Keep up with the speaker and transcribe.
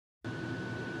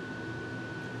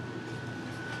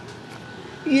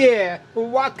Yeah,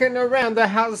 walking around the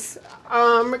house,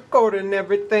 I'm recording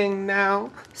everything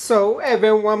now. So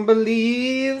everyone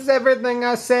believes everything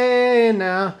I say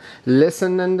now.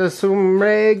 Listening to some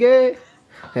reggae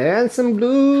and some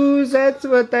blues, that's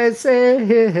what they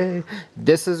say.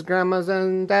 This is grandma's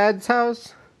and dad's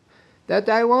house that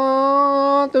I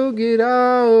want to get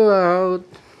out.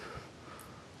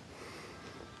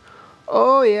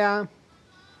 Oh yeah.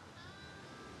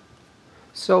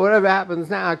 So whatever happens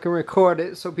now, I can record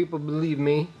it so people believe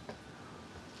me.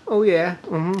 Oh yeah.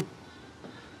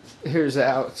 Here's the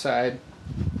outside.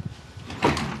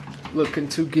 Looking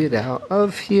to get out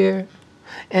of here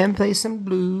and play some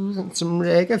blues and some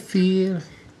reggae feel.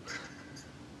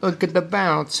 Look at the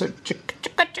bouncer.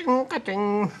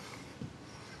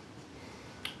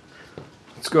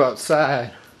 Let's go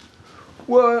outside.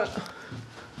 What?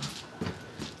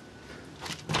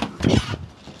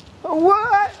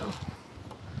 What?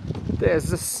 There's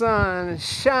the sun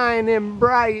shining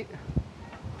bright.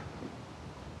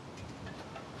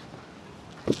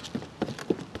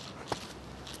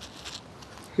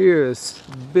 Here's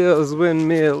Bill's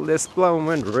windmill. It's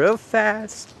blowing real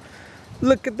fast.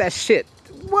 Look at that shit.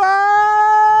 Whoa!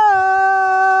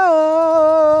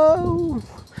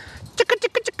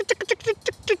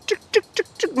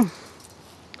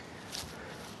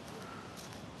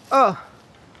 Oh.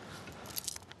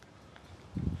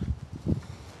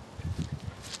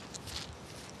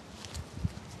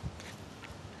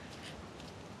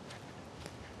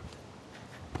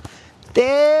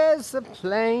 There's a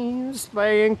plane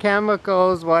spraying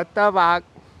chemicals. What the fuck?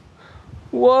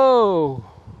 Whoa.